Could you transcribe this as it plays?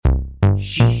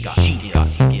She's got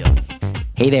skills.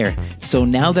 Hey there. So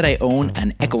now that I own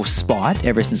an Echo Spot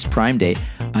ever since Prime Day,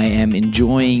 I am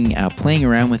enjoying playing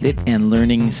around with it and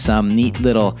learning some neat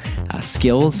little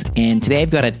skills. And today I've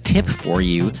got a tip for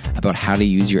you about how to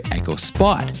use your Echo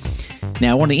Spot.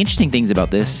 Now, one of the interesting things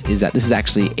about this is that this is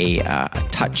actually a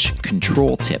touch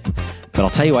control tip. But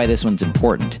I'll tell you why this one's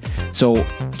important. So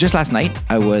just last night,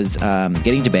 I was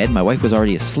getting to bed. My wife was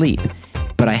already asleep,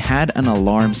 but I had an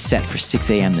alarm set for 6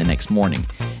 a.m. the next morning.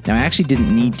 Now, I actually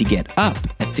didn't need to get up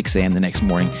at 6 a.m. the next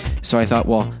morning, so I thought,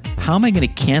 well, how am I going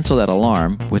to cancel that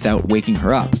alarm without waking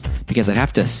her up? Because I'd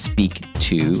have to speak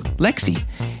to Lexi.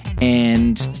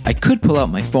 And I could pull out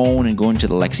my phone and go into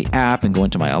the Lexi app and go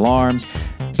into my alarms,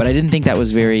 but I didn't think that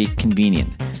was very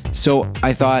convenient. So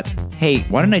I thought, hey,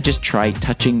 why don't I just try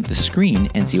touching the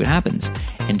screen and see what happens?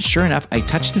 And sure enough, I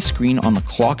touched the screen on the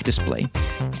clock display,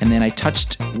 and then I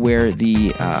touched where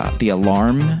the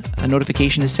alarm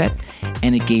notification is set,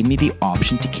 and it gave me the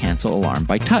option to cancel alarm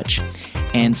by touch.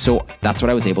 And so that's what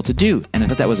I was able to do. And I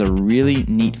thought that was a really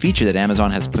neat feature that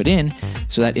Amazon has put in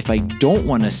so that if I don't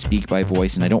want to speak by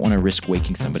voice and I don't want to risk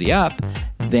waking somebody up,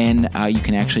 then you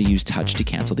can actually use touch to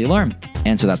cancel the alarm.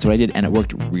 And so that's what I did, and it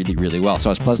worked really, really well. So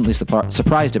I was pleasantly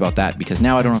surprised about that because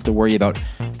now I don't have to worry about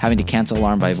having to cancel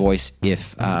alarm by voice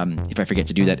if I forget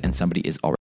to do that and somebody is already